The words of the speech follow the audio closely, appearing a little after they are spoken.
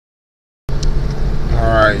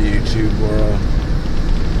Alright, YouTube world.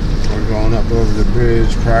 We're going up over the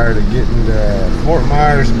bridge prior to getting to Fort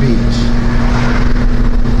Myers Beach.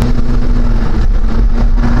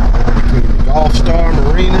 Between the Gulf Star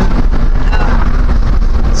Marina.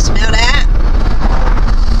 Oh, smell that?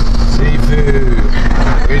 Seafood.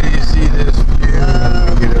 Where do you see this view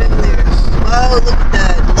when we get over this? Whoa, look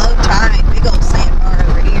at the low tide. Big old sandbar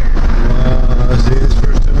over here. See, it's the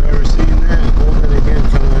first time I've ever seen that. Well, then again,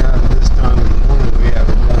 coming out this time in the morning, we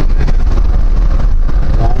haven't done that.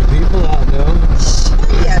 A lot of people out though.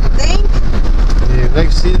 You think? Yeah, like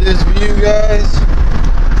to see this view, guys?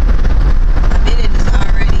 I mean, it is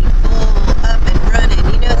already full up and running.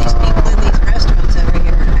 You know these people in these restaurants over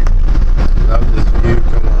here are happy. Love this view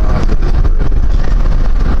coming off of this bridge.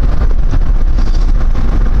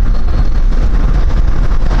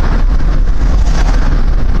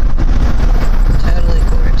 Totally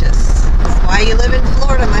gorgeous. That's why you live in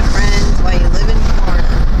Florida, my friends. Why you live in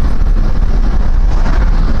Florida.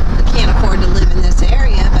 We can't afford to live in this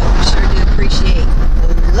area, but we sure do appreciate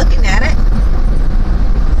looking at it.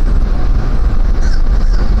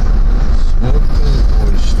 Smoking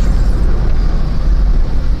oyster.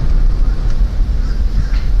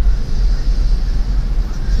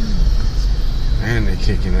 And they're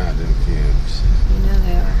kicking out them fumes. You know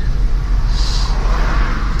they are.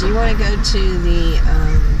 Do you want to go to the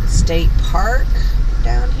state park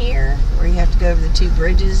down here, where you have to go over the two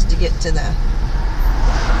bridges to get to the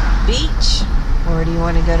beach? Or do you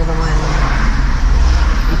want to go to the one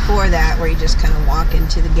before that, where you just kind of walk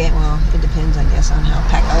into the gate? Well, it depends, I guess, on how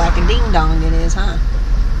pack-a-lack-a-ding-dong it is, huh?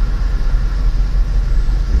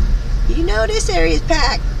 You know this area's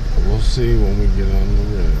packed. We'll see when we get on the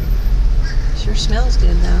road. Sure smells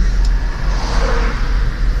good, though.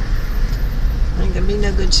 Ain't gonna be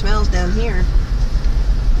no good smells down here.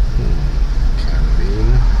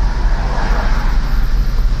 Caribbean.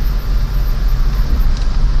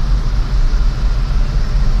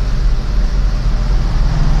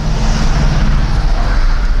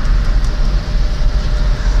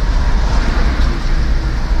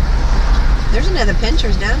 There's another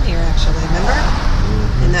Pinchers down here, actually, remember?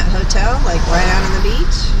 Mm-hmm. In that hotel, like right out on the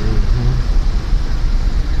beach. Mm-hmm.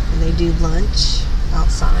 And they do lunch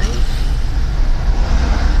outside.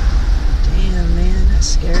 Damn, man, that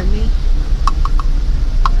scared me.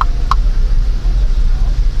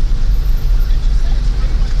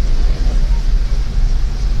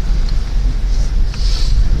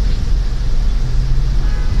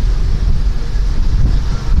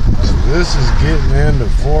 So this is getting into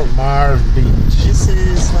Fort Myers Beach. This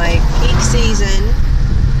is like peak season.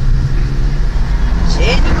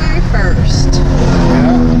 January 1st,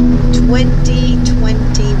 Yeah.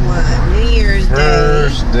 2021. New Year's Day.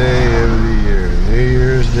 First day of the year. New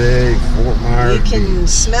Year's Day, Fort Myers You can Beach.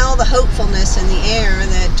 smell the hopefulness in the air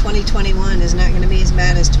that 2021 is not going to be as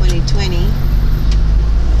bad as 2020.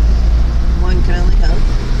 One can only hope.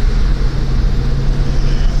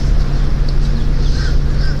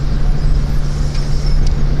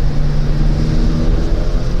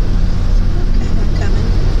 Okay, I'm coming.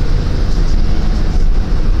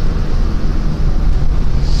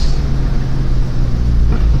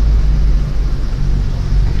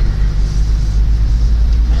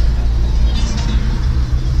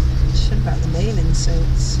 Should have brought the bathing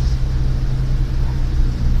suits.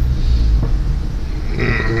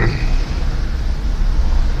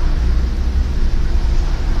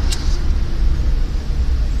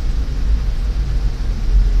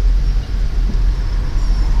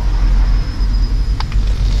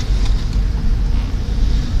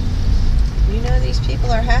 You know these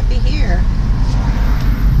people are happy here.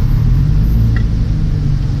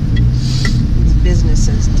 These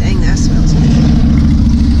businesses. Dang, that smells good.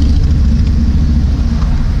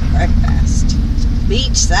 Breakfast.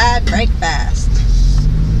 Beachside breakfast.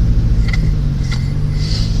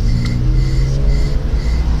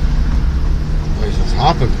 Place is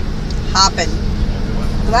hopping. Hopping.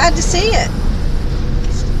 Glad to see it.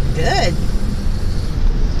 Good.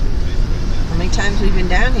 How many times we've been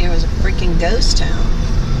down here? It was a freaking ghost town.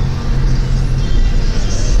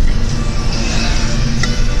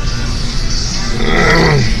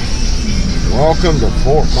 Welcome to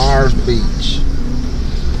Fort Myers Beach.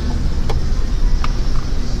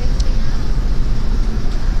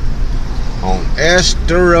 On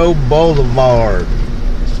Estero Boulevard.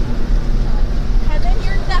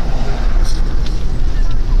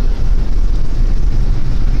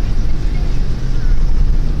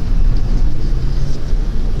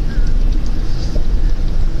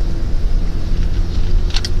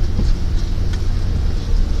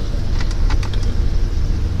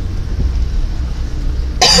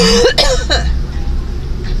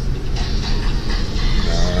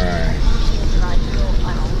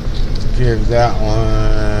 give that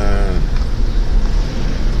one.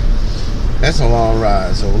 That's a long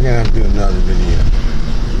ride, so we're gonna have to do another video.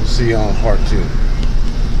 We'll see you on part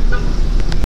 2.